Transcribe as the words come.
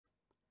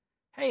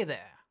Hey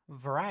there,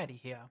 Variety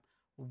here.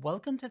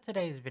 Welcome to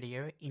today's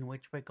video in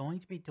which we're going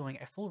to be doing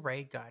a full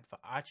raid guide for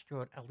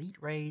Archdruid Elite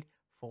Raid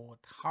for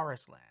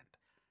TarisLand.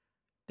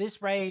 This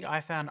raid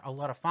I found a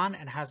lot of fun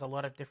and has a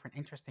lot of different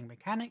interesting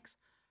mechanics,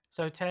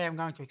 so today I'm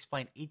going to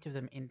explain each of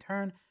them in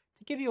turn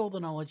to give you all the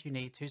knowledge you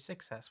need to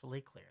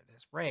successfully clear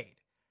this raid.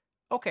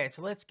 Okay,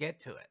 so let's get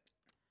to it.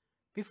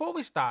 Before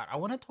we start, I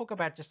want to talk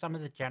about just some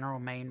of the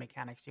general main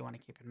mechanics you want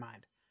to keep in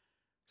mind.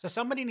 So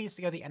somebody needs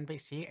to go to the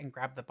NPC and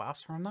grab the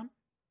buffs from them.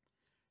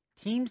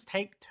 Teams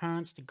take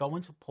turns to go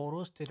into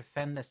portals to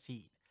defend the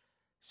seed.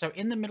 So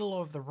in the middle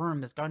of the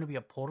room, there's going to be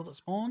a portal that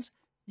spawns.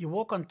 You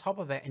walk on top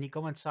of it and you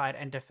go inside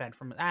and defend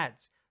from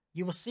ads.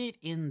 You will see it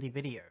in the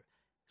video.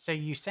 So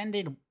you send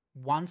in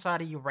one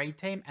side of your raid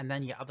team and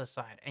then your other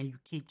side, and you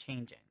keep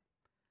changing.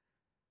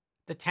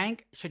 The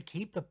tank should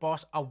keep the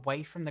boss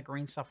away from the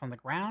green stuff on the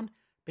ground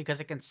because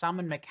it can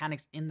summon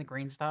mechanics in the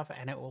green stuff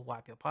and it will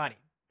wipe your party.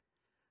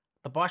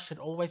 The boss should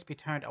always be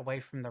turned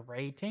away from the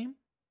raid team.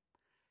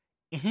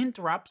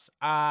 Interrupts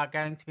are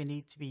going to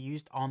need to be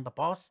used on the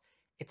boss.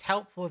 It's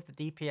helpful if the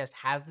DPS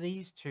have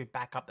these to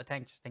back up the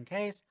tank just in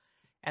case,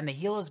 and the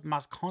healers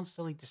must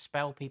constantly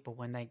dispel people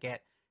when they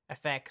get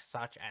effects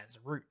such as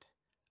root.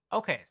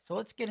 Okay, so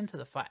let's get into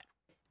the fight.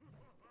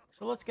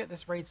 So let's get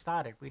this raid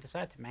started. We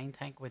decided to main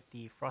tank with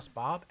the Frost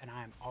Barb, and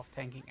I am off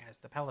tanking as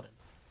the Paladin.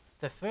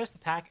 The first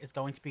attack is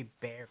going to be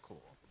Bear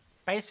Claw.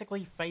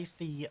 Basically, face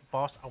the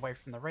boss away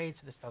from the raid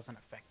so this doesn't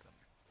affect them.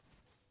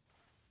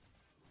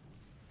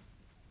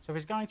 So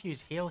he's going to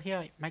use heal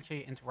here, make sure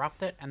you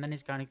interrupt it, and then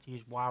he's going to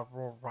use wild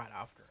roar right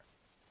after it.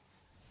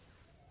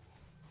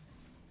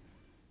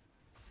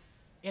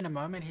 In a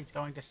moment, he's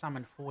going to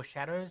summon 4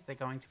 shadows. They're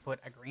going to put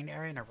a green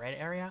area and a red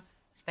area.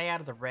 Stay out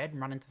of the red and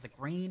run into the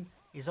green.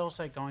 He's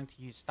also going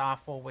to use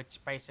Starfall,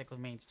 which basically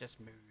means just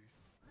move.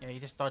 You know,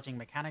 you're just dodging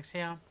mechanics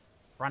here.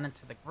 Run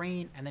into the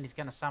green, and then he's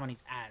going to summon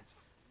his ads.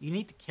 You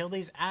need to kill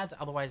these ads,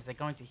 otherwise they're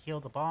going to heal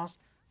the boss.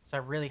 So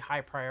really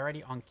high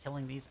priority on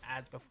killing these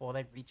ads before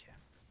they reach him.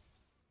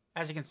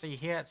 As you can see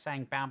here, it's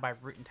saying bound by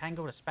root and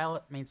tangle. To spell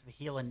it means the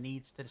healer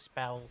needs to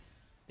dispel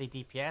the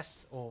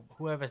DPS or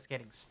whoever's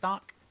getting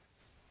stuck.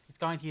 He's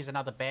going to use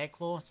another Bear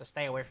Claw, so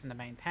stay away from the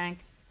main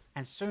tank.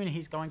 And soon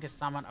he's going to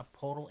summon a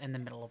portal in the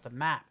middle of the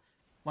map.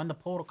 When the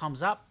portal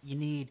comes up, you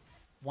need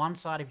one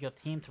side of your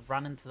team to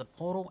run into the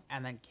portal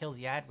and then kill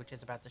the ad, which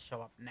is about to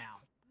show up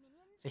now.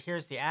 So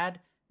here's the ad.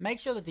 Make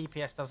sure the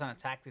DPS doesn't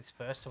attack this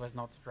first so as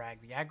not to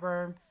drag the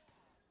aggro.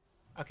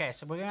 Okay,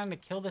 so we're going to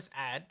kill this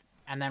ad.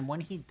 And then when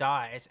he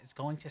dies, it's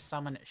going to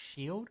summon a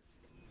shield,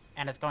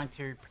 and it's going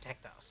to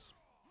protect us.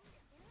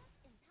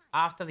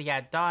 After the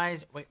ad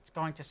dies, it's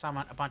going to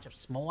summon a bunch of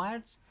small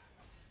ads.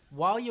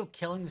 While you're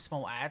killing the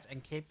small ads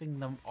and keeping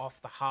them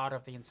off the heart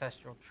of the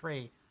ancestral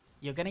tree,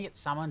 you're going to get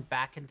summoned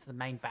back into the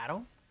main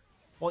battle.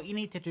 What you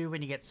need to do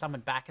when you get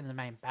summoned back into the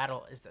main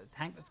battle is that the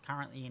tank that's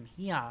currently in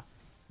here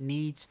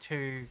needs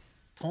to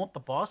taunt the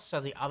boss so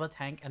the other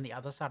tank and the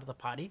other side of the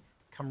party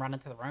can run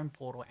into their own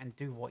portal and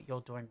do what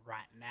you're doing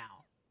right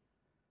now.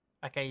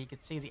 Okay, you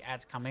can see the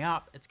ads coming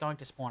up. It's going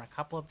to spawn a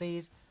couple of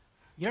these.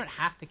 You don't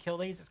have to kill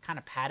these. It's kind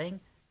of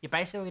padding. You're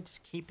basically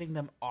just keeping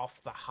them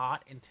off the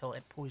heart until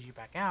it pulls you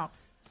back out,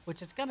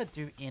 which it's going to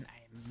do in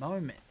a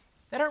moment.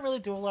 They don't really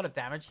do a lot of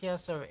damage here,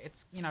 so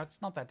it's, you know,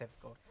 it's not that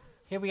difficult.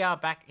 Here we are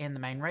back in the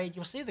main raid.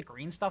 You'll see the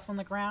green stuff on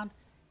the ground.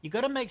 You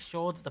got to make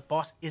sure that the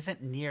boss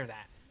isn't near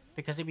that,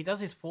 because if he does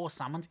his 4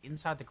 summons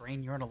inside the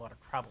green, you're in a lot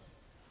of trouble.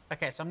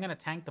 Okay, so I'm going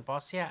to tank the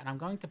boss here, and I'm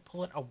going to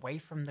pull it away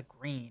from the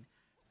green.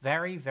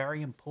 Very,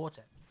 very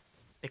important,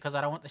 because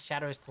I don't want the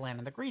shadows to land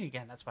in the green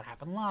again. That's what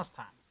happened last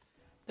time.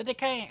 The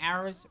decaying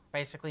arrows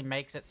basically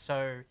makes it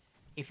so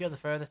if you're the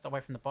furthest away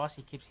from the boss,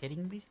 he keeps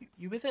hitting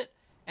you with it,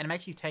 and it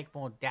makes you take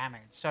more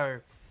damage. So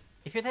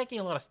if you're taking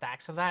a lot of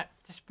stacks of that,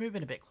 just move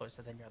in a bit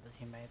closer than your other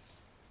teammates.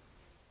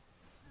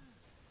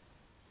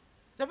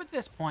 So at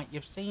this point,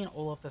 you've seen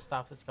all of the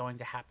stuff that's going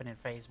to happen in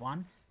Phase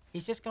 1.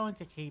 He's just going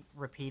to keep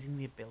repeating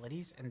the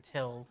abilities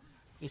until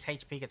his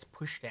HP gets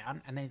pushed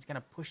down, and then he's going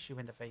to push you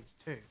into Phase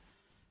 2.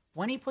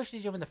 When he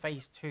pushes you into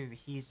Phase 2,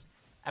 his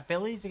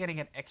abilities are going to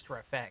get extra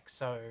effects.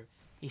 So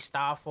his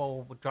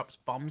Starfall drops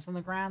bombs on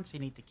the ground, so you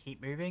need to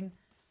keep moving.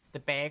 The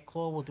Bear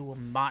Claw will do a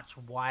much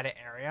wider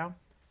area.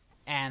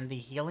 And the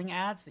healing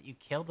ads that you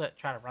kill that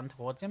try to run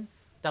towards him,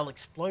 they'll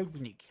explode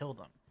when you kill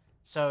them.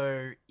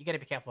 So you got to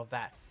be careful of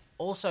that.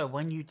 Also,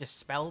 when you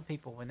dispel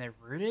people when they're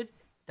rooted,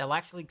 they'll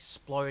actually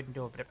explode and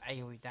do a bit of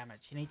AoE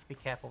damage. You need to be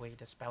careful when you're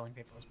dispelling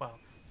people as well.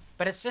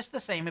 But it's just the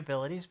same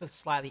abilities with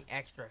slightly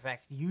extra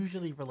effects,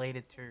 usually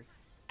related to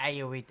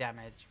AoE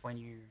damage when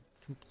you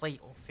complete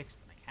or fix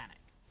the mechanic.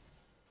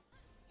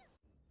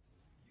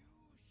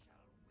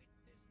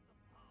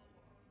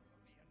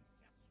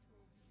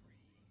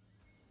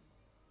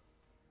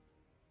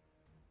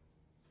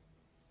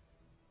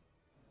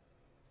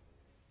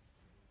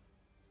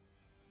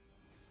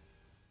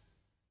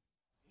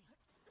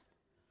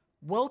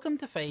 Welcome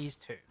to Phase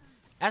 2.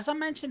 As I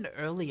mentioned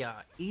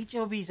earlier, each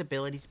of these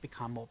abilities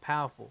become more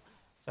powerful.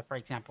 So for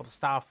example, the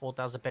Starfall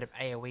does a bit of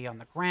AoE on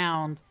the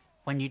ground,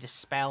 When you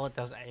dispel, it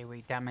does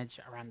AoE damage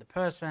around the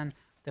person.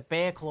 The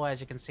bear claw,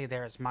 as you can see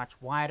there, is much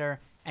wider,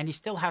 and you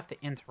still have to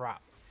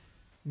interrupt.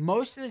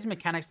 Most of these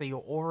mechanics that you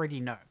already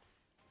know.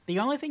 The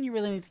only thing you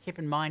really need to keep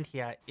in mind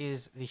here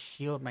is the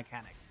shield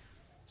mechanic.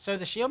 So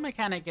the shield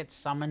mechanic gets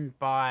summoned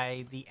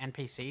by the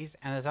NPCs,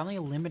 and there's only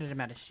a limited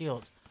amount of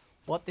shields.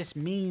 What this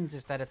means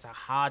is that it's a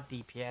hard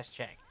DPS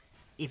check.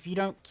 If you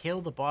don't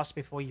kill the boss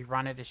before you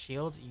run out of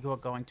shield, you are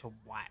going to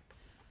wipe.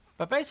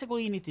 But basically all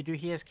you need to do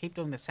here is keep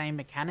doing the same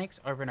mechanics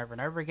over and over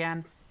and over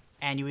again,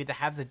 and you either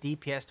have the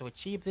DPS to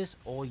achieve this,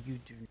 or you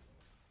do not.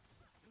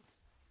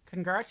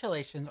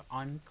 Congratulations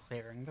on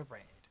clearing the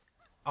raid.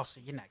 I'll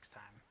see you next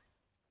time.